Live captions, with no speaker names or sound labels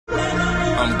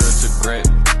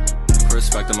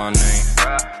respect to my name.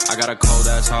 I got a cold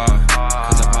ass heart,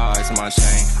 cause I put ice on my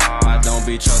chain. I don't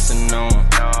be trusting no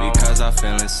one, because I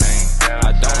feel insane.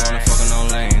 I don't wanna fuck with no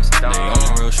lames, they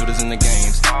only real shooters in the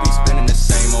games. We spinning the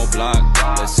same old block,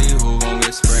 let's see who gon'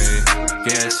 get sprayed.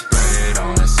 Get sprayed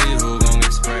on, let's see who gon'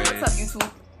 get sprayed. What's up,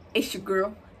 YouTube? It's your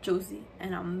girl, Josie,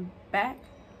 and I'm back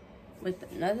with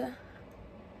another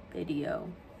video.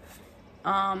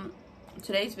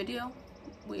 Today's video,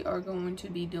 we are going to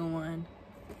be doing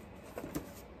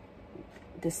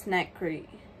the SnackCrate,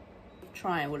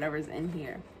 trying whatever's in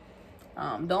here.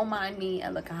 Don't mind me, I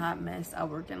look a hot mess. I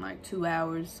work in like 2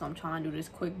 hours, so I'm trying to do this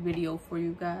quick video for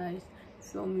you guys.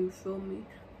 Feel me.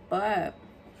 But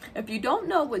if you don't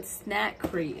know what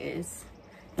SnackCrate is,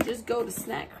 just go to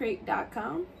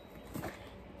SnackCrate.com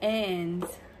and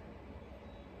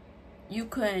you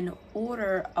can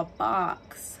order a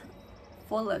box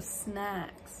full of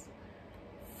snacks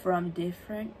from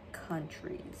different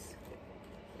countries.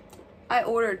 I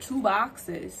ordered 2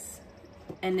 boxes,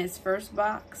 and this first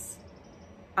box,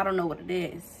 I don't know what it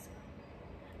is,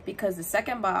 because the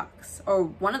second box, or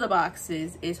one of the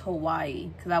boxes, is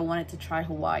Hawaii, because I wanted to try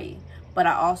Hawaii, but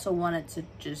I also wanted to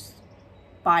just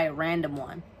buy a random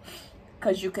one,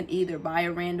 because you can either buy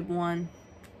a random one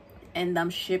and them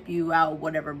ship you out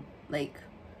whatever, like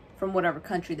from whatever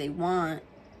country they want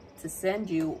to send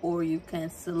you, or you can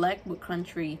select what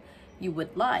country you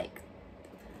would like.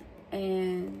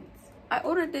 And I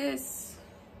ordered this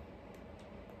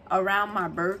around my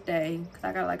birthday because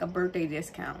I got like a birthday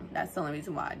discount. That's the only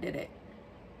reason why I did it.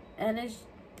 And it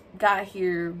got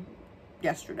here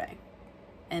yesterday,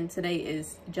 and today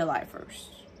is July 1st,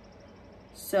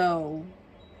 so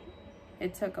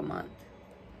it took a month.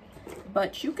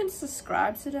 But you can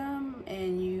subscribe to them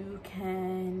and you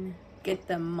can get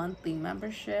the monthly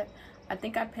membership. I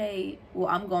think I paid, well,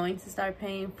 I'm going to start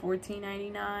paying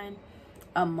 $14.99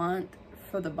 a month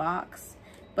for the box.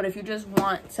 But if you just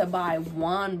want to buy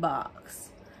one box,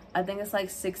 I think it's like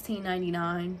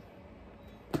 $16.99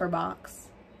 per box.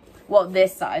 Well,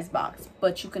 this size box,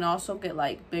 but you can also get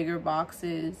like bigger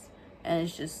boxes, and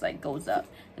it's just like goes up.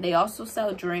 And they also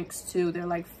sell drinks too. They're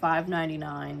like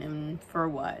 $5.99, and for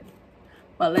what?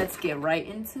 But let's get right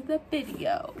into the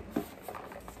video.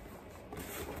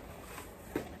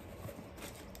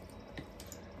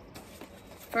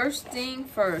 First thing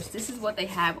first, this is what they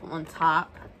have on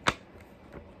top.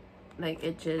 Like,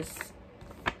 it just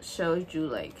shows you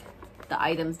like the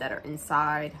items that are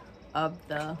inside of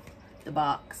the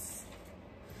box.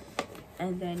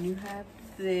 And then you have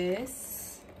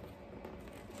this,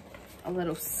 a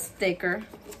little sticker.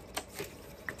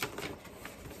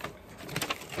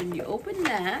 When you open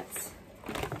that,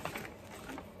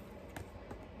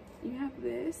 you have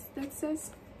this that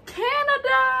says Canada.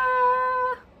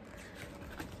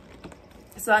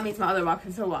 So that means my other box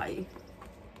is Hawaii.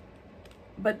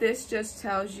 But this just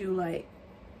tells you like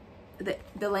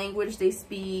the language they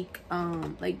speak,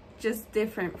 like just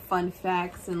different fun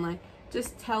facts, and like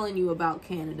just telling you about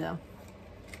Canada.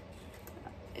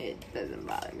 It doesn't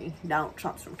bother me. Donald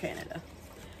Trump's from Canada.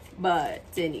 But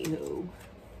anywho,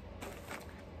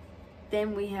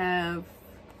 then we have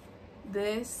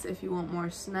this if you want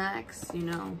more snacks, you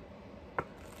know.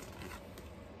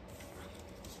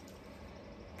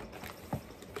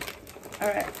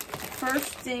 Alright,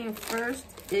 first thing first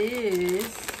is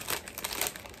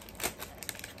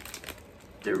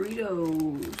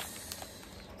Doritos.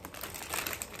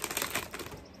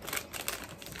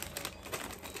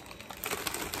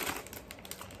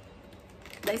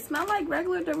 They smell like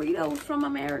regular Doritos from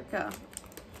America.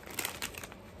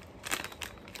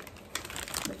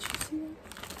 But you see that?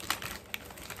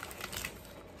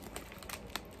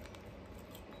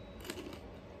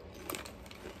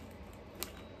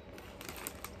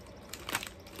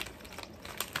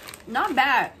 Not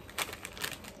bad.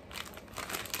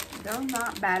 They're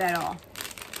not bad at all.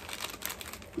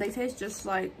 They taste just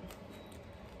like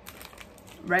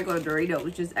regular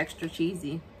Doritos, just extra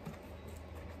cheesy.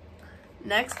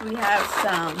 Next, we have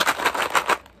some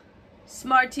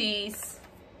Smarties.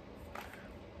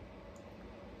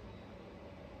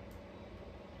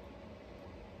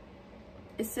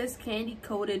 It says candy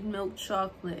coated milk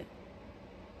chocolate.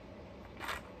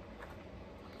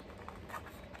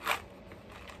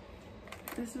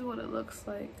 This is what it looks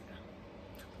like.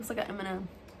 Looks like an M&M.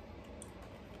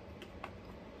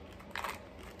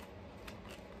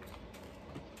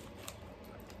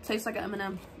 Tastes like an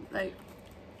M&M. Like,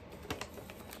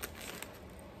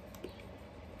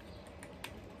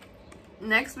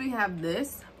 next we have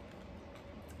this.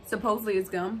 Supposedly it's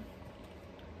gum.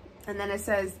 And then it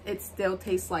says it still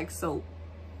tastes like soap.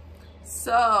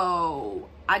 So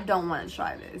I don't want to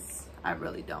try this. I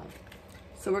really don't.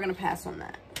 So we're gonna pass on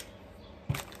that.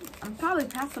 I'm probably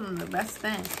passing on the best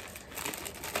thing.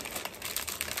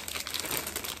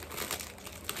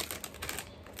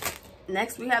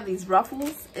 Next, we have these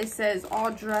ruffles. It says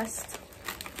all dressed.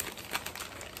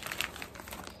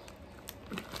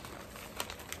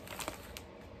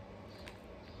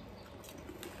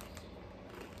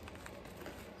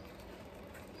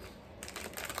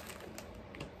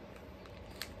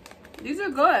 These are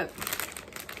good.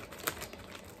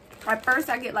 At first,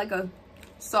 I get like a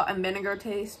salt and vinegar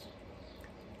taste.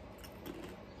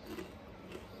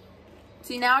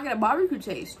 See, now I get a barbecue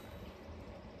taste.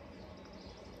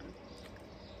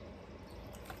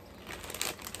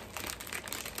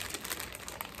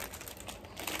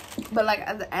 But like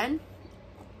at the end,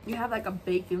 you have like a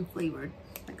bacon flavored,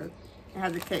 it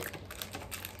has a kick.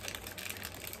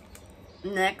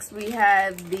 Next, we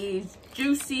have these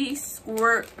juicy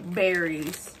squirt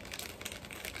berries.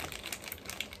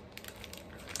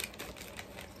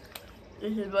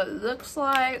 This is what it looks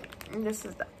like. And this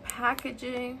is the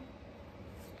packaging.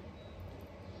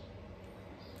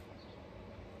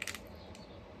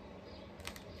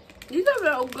 These are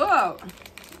real good.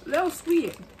 Real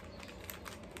sweet.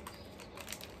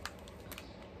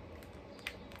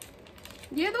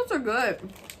 Yeah, those are good.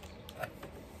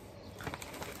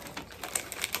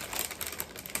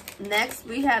 Next,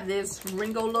 we have this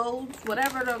Ringo Loads,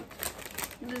 whatever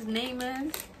this name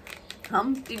is.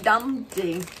 Humpty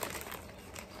Dumpty.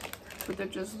 But they're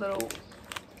just little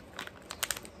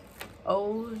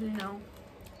O's, you know.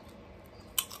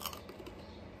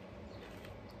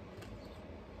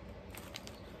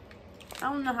 I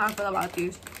don't know how I feel about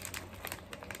these.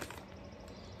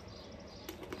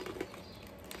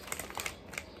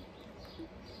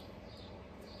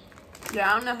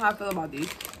 Yeah, I don't know how I feel about these.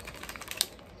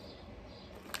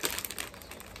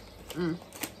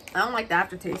 I don't like the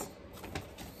aftertaste.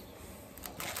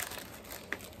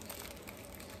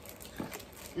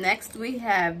 Next, we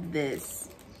have this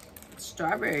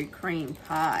strawberry cream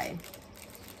pie.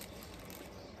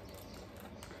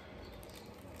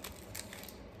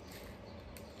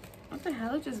 What the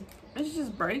hell? It's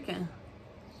just breaking.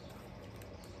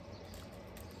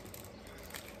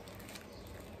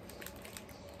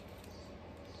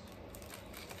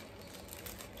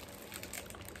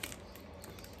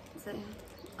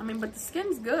 I mean, but the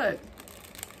skin's good.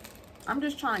 I'm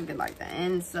just trying to get like the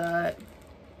inside.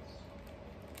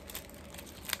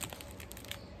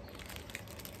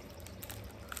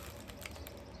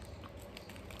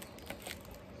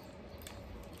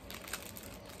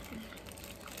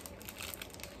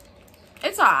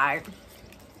 It's alright.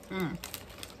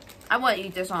 I wouldn't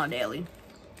eat this on a daily.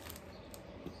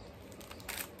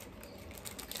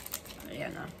 Yeah,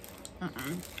 no.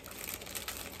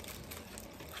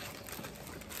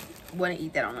 Wouldn't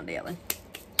eat that on a daily.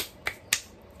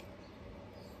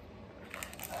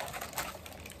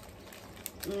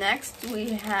 Next,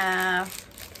 we have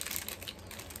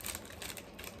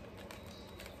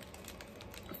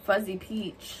fuzzy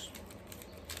peach.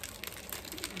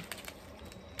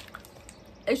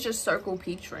 It's just circle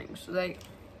peach rings. Like,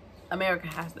 America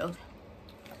has those.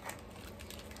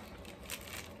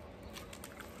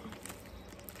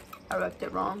 I wrote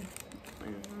it wrong.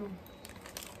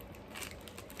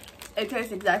 It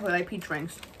tastes exactly like peach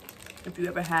rings, if you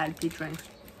ever had peach rings.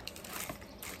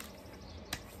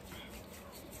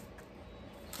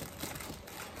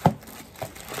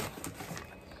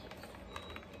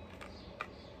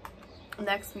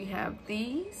 Next, we have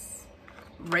these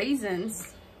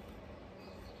raisins.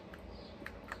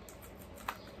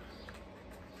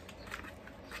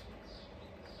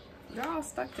 They're all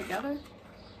stuck together.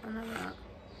 I know that.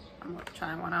 I'm gonna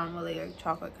try one. I don't really like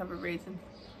chocolate covered raisin.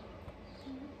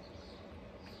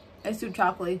 It's too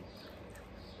chocolatey.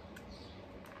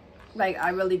 Like, I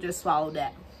really just swallowed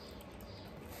that.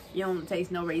 You don't taste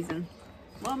no raisin.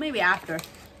 Well, maybe after.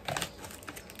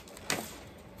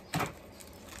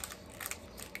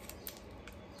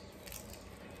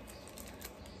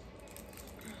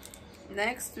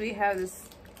 Next, we have this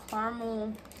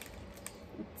caramel.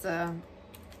 It's I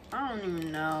don't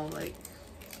even know, like.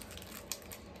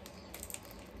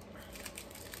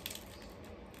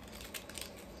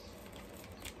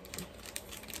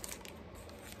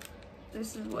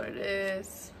 This is what it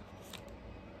is.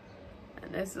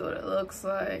 And this is what it looks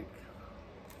like.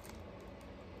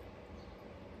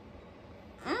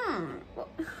 What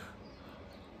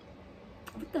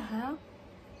the hell?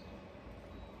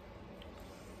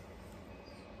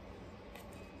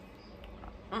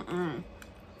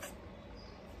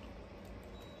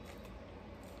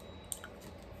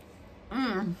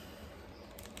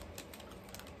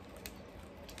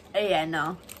 Yeah,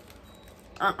 no.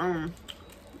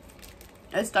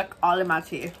 It stuck all in my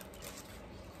teeth.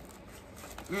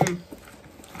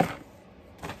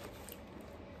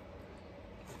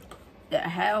 The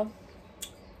hell?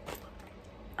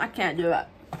 I can't do it.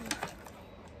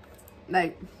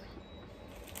 Like,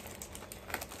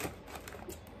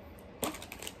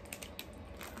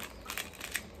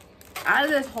 out of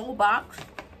this whole box,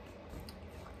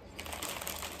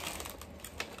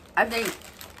 I think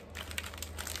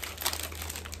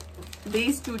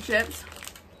these two chips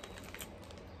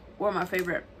were my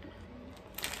favorite.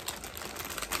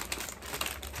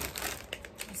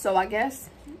 So I guess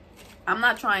I'm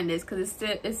not trying this because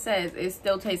it says it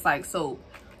still tastes like soap.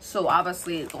 So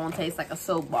obviously it's gonna taste like a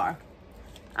soap bar.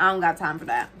 I don't got time for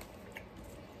that.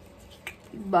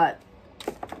 But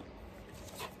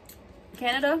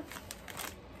Canada,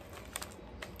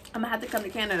 I'm gonna have to come to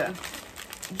Canada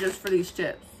just for these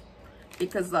chips,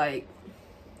 because like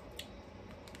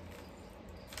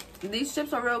these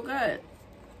chips are real good.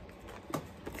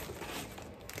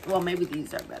 Well, maybe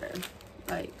these are better.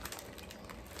 Like,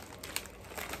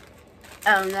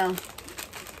 I don't know.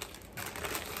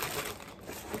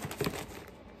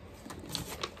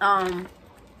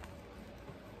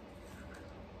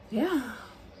 Yeah.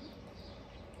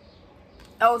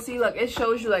 Oh, see, look, it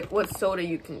shows you like what soda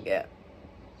you can get.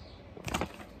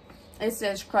 It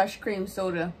says crushed cream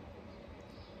soda.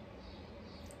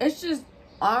 It's just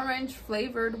orange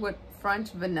flavored with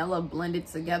French vanilla blended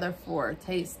together for a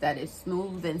taste that is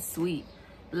smooth and sweet.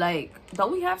 Like,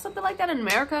 don't we have something like that in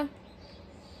America?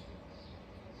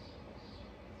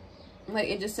 Like,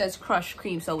 it just says crushed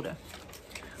cream soda.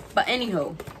 But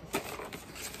anywho,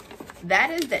 that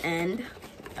is the end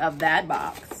of that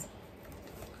box.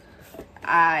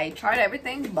 I tried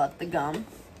everything but the gum.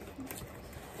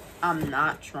 I'm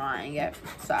not trying it.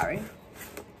 Sorry.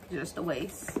 Just a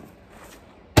waste.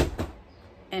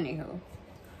 Anywho.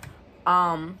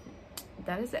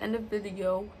 That is the end of the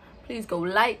video. Please go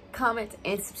like, comment,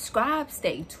 and subscribe.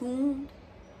 Stay tuned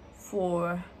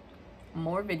for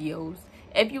more videos.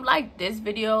 If you like this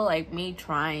video, like me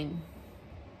trying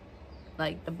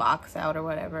like the box out or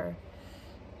whatever,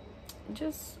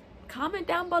 just comment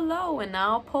down below and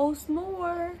I'll post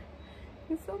more.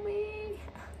 You feel me?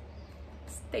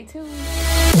 Stay tuned.